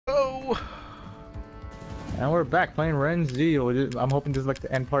go. And we're back playing Ren's Z. I'm hoping this is like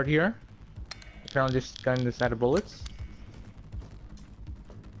the end part here. Apparently just gunning this out of bullets.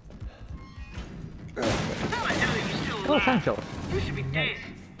 Oh, time show. You should be dead.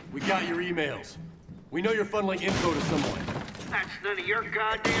 We got your emails. We know you're funneling info to someone. That's none of your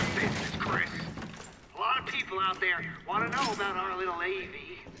goddamn business, Chris. A lot of people out there want to know about our little AV.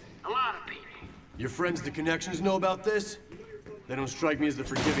 A lot of people. Your friends, the connections, know about this? They don't strike me as the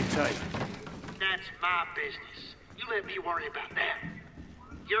forgiving type. That's my business. You let me worry about that.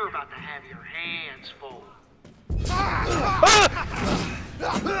 You're about to have your hands full.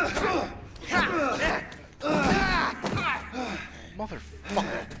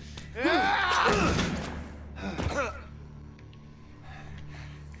 Motherfucker.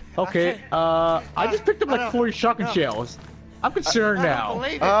 Okay, I just picked up like 40 shotgun shells. I'm concerned now.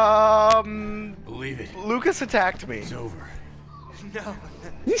 Believe it. Lucas attacked me. It's over. No.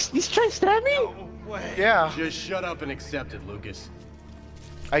 He's trying to stab me? No way. Yeah. Just shut up and accept it, Lucas.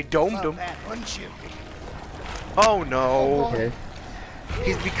 I domed him. That, wouldn't you? Oh no. Okay.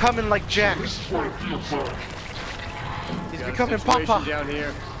 He's becoming like Jack. He's becoming Papa. Down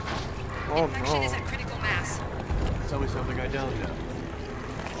here. Oh Infection is no. at critical mass. Tell me something I don't know.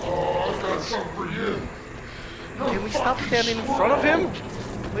 Oh, I've got something for you. Can we stop standing in front of him?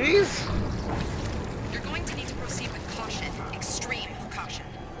 Please? You're going to need to proceed with caution. Extreme caution.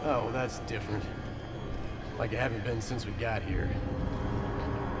 Oh, well, that's different. Like it haven't been since we got here.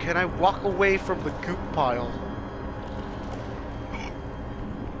 Can I walk away from the goop pile?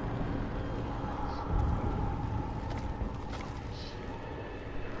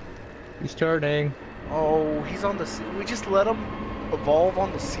 He's turning. Oh, he's on the we just let him evolve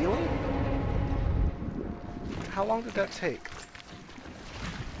on the ceiling? How long did that take?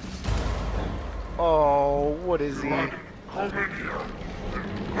 Oh, what is he?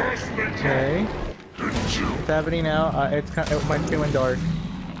 Okay. It's happening now. It might be going dark.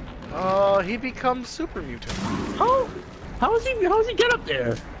 He becomes super mutant. How does he get up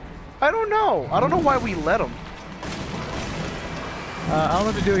there? I don't know. I don't know why we let him. I don't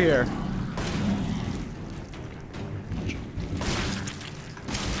know what to do here.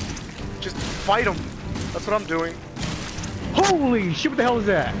 Just fight him. That's what I'm doing. Holy shit, what the hell is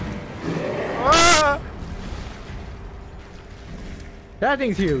that? Ah! That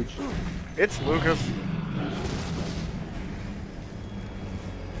thing's huge. It's Lucas.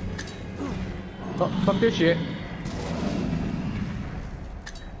 Oh, fuck this shit.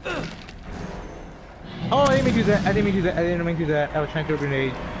 Oh, I didn't mean to do that. I didn't mean to do that. I didn't mean to do that. I was trying to throw a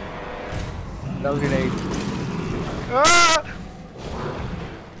grenade. That was a grenade. Ah!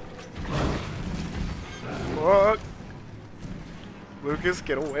 Fuck. Lucas,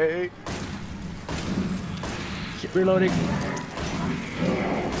 get away. Shit, reloading.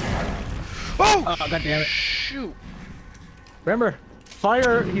 Oh! Oh, god damn it. Shoot. Remember,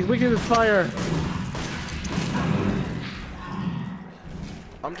 fire. He's weak to the fire.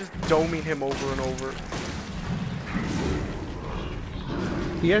 I'm just doming him over and over.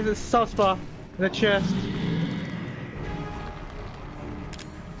 He has a soft spot in the chest.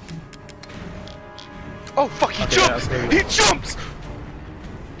 Oh fuck, he Okay, jumps! okay. He jumps!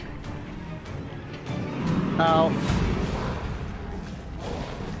 Ow.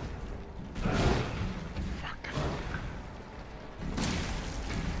 Fuck.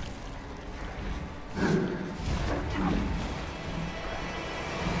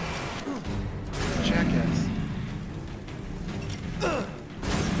 Jackass.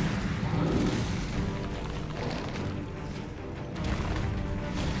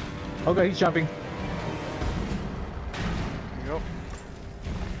 Okay, he's jumping. Yep.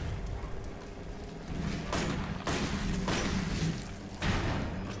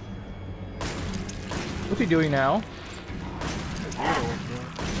 What's he doing now?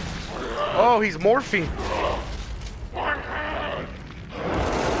 Oh, he's morphing.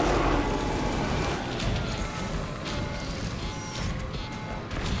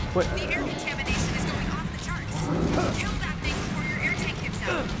 What? The air contamination is going off the charts. Kill that thing before your air tank gives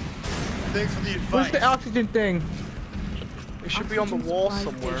out. Thanks for the advice. Where's the oxygen thing? It should be on the wall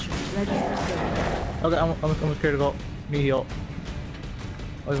somewhere. Okay, I'm scared to go. Me heal.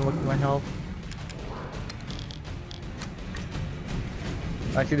 I wasn't looking at my health.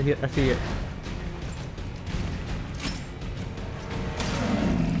 I see the hit. I see it.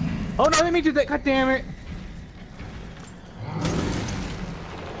 Oh no! Let me do that. God damn it!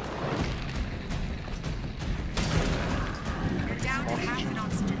 You're down to half an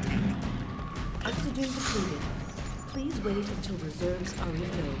oxygen tank. Oxygen depleted. Please wait until reserves are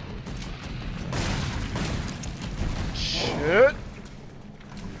refilled. Shit.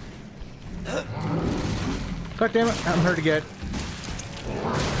 God damn it! I'm hurt again.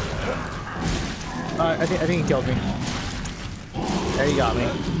 I think he killed me. There, he got me.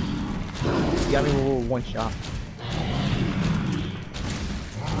 He got me with a little one shot.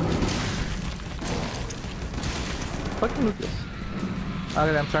 Fucking Lucas.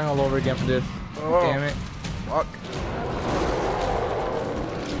 Okay, I'm trying all over again for this. Oh, Damn it. fuck.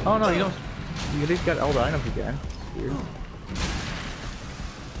 Oh no, you don't. You at least got all the items again. Weird.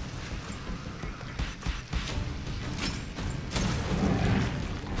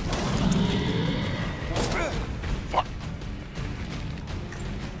 Fuck.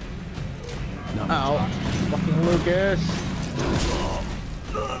 Ow. Fucking Lucas.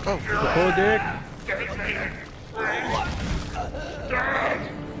 Oh, Pull dick.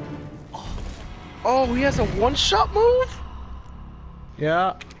 oh, he has a one-shot move?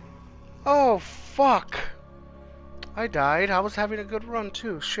 Yeah. Oh, fuck. I died. I was having a good run,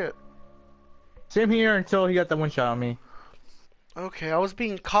 too. Shit. Same here until he got that one shot on me. Okay, I was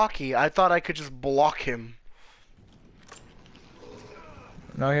being cocky. I thought I could just block him.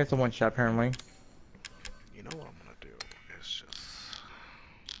 No, he has the one shot apparently. You know what I'm gonna do is just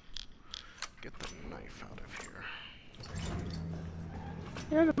get the knife out of here.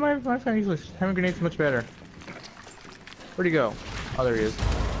 Yeah, my fan useless. Having grenades is much better. Where'd he go? Oh, there he is.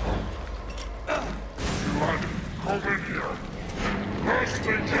 Come in here. First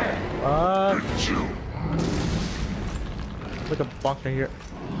they can. It's you. Like a bunker here.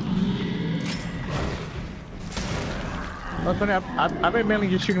 Well, funny, I've been mainly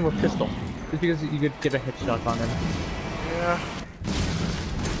just shooting with pistol, just because you could get a headshot on him. Yeah.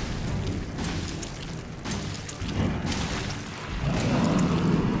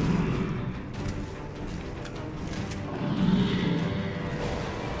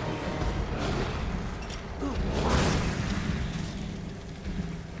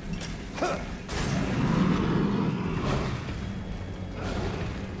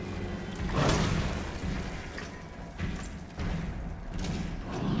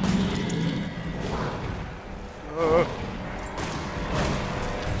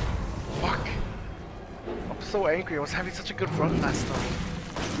 Fuck. I'm so angry. I was having such a good run last time.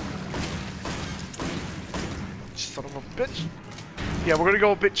 Son of a bitch. Yeah, we're gonna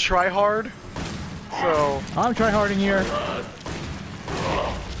go a bit try hard. So I'm tryharding here.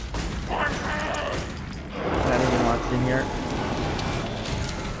 Not even watching here.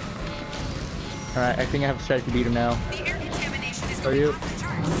 Alright, I think I have a strategy to beat him now. The air contamination is Are going you? off the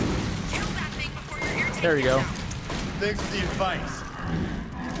charts. Kill that thing before your air tank There we go. goes down. Thanks for the advice.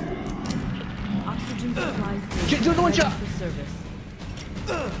 Oxygen supplies Shit, do the one ready shot. for service.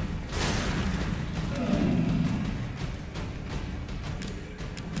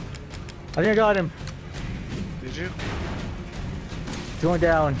 I think I got him. did you? He's going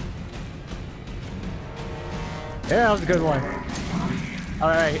down. Yeah, that was a good one.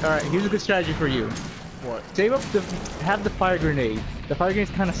 Alright, here's a good strategy for you. What? Save up the, have the fire grenade. The fire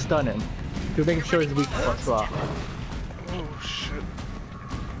grenade's kind of stunning. To make sure his weak spot. Oh shit.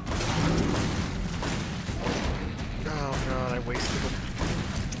 Oh god, I wasted him.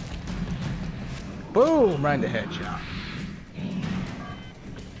 Boom! Right in the headshot.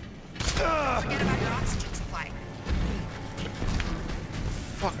 Forget about your oxygen supply.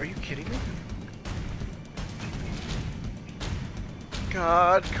 Fuck, are you kidding me?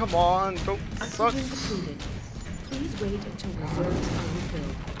 God, come on, don't suck. Oxygen depleted. Please wait until reserves are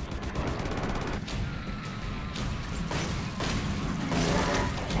refilled.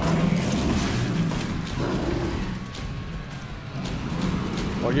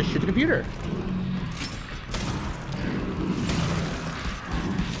 Or just shoot the computer.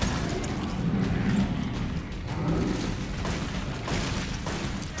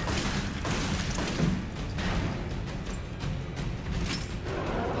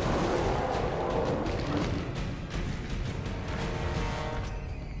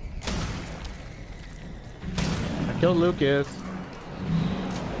 I killed Lucas.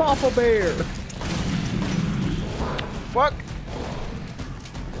 Papa Bear! Fuck!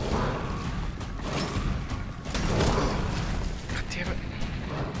 God damn it.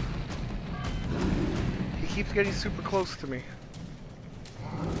 He keeps getting super close to me.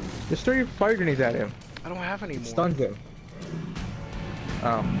 Just throw your fire grenades at him. I don't have any more. Stuns him.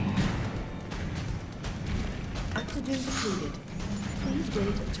 Oh. Oxygen depleted. Please wait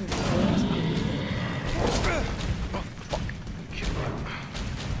until reserves are refilled. Oh, fuck. Shit.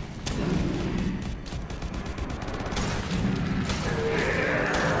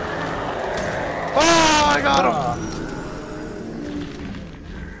 Oh, I got him!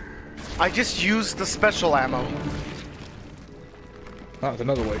 I just used the special ammo. That was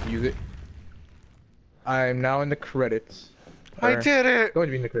another way to use it. I'm now in the credits. I did it! Going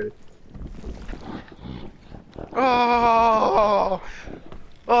to be in the credits. Oh!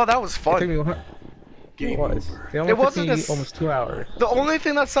 Oh, that was It took fun. me Game It was. over. It almost wasn't took me as- almost 2 hours. The only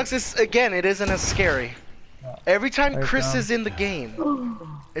thing that sucks is, again, it isn't as scary. Every time Right Chris down. is in the game,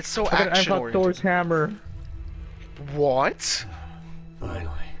 it's so I action found oriented. Thor's hammer. What? Finally.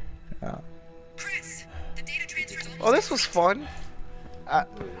 Chris, the data transfer's almost Oh, this was fun.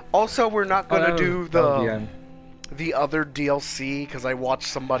 Also, we're not gonna do the other DLC because I watched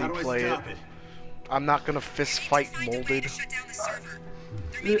somebody How do I play it. stop it? I'm not gonna fist fight Find a way molded. to shut down the server.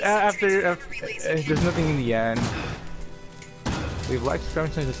 There may be After, some relays. there's nothing in the end. We've liked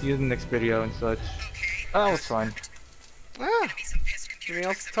subscribe to see you in the next video and such. Oh, that was fun. Ah, Be some pissed computer anything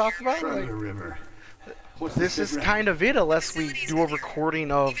else to techs talk about? From Like, the river. What's this is sit kind of it, unless we do a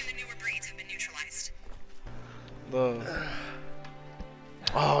recording of Even the newer breeds have been neutralized. the.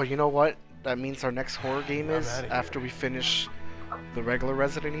 Oh, you know what? That means our next horror game is outta here. after we finish the regular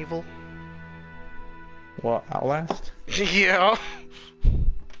Resident Evil. Well, Outlast? Yeah.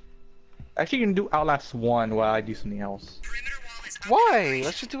 Actually, you can do Outlast 1 while I do something else. Perimeter wall is up. Why?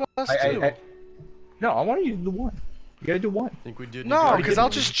 Let's just do us two. No, I want you to do 1. You gotta do 1. I think we did. No, did because it. I'll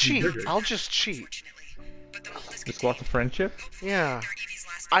just cheat. did it. I'll just cheat. Unfortunately. But the hold is Just go off the friendship. Yeah. Evie's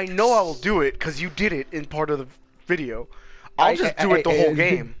last I know I will do it because you did it in part of the video. I'll just do it the whole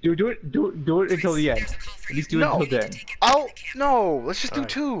game. Do it until the end. At least do it No. until then. No. Let's just do Alright.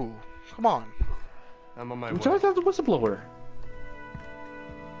 2. Come on. I'm on my Which way. one's the whistleblower?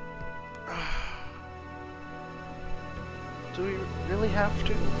 Do we really have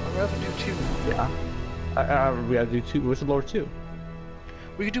to? I'd rather do 2. Yeah. We gotta do 2 whistleblower 2.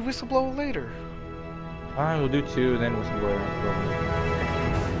 We could do whistleblower later. Alright, we'll do 2, then whistleblower.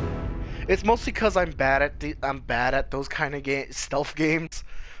 It's mostly because I'm bad at those kind of stealth games.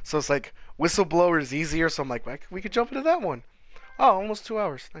 So it's like whistleblower is easier. So I'm like, we could jump into that one. Oh, almost 2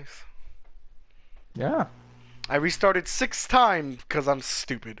 hours. Nice. Yeah. I restarted 6 times because I'm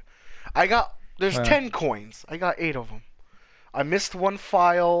stupid. There's 10 coins. I got 8 of them. I missed 1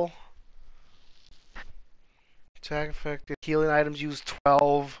 file. Attack affected. Healing items used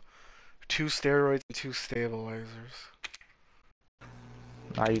 12. 2 steroids and 2 stabilizers.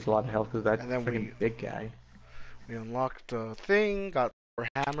 I use a lot of health because that's And then freaking big guy. We unlocked the thing. Got our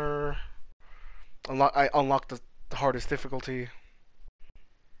hammer. I unlocked the hardest difficulty.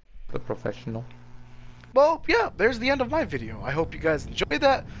 The professional. Well, yeah, there's the end of my video. I hope you guys enjoyed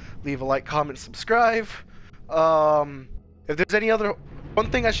that. Leave a like, comment, subscribe. If there's any other... One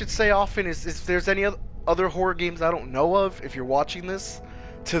thing I should say often is if there's any other horror games I don't know of, if you're watching this,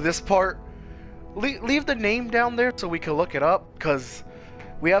 to this part, leave the name down there so we can look it up, because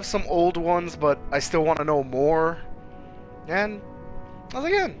we have some old ones, but I still want to know more. And, once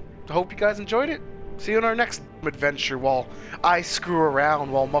again, I hope you guys enjoyed it. See you in our next adventure while I screw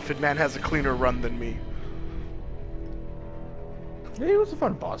around while Muffin Man has a cleaner run than me. Yeah, it was a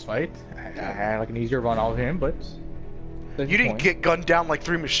fun boss fight. I had like an easier run out of him, but... You didn't get gunned down like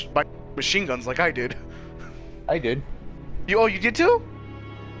 3 by machine guns like I did. I did. You did too?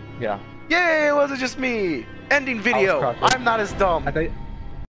 Yeah. Yay, it wasn't just me. Ending video. crouching. I'm not as dumb. I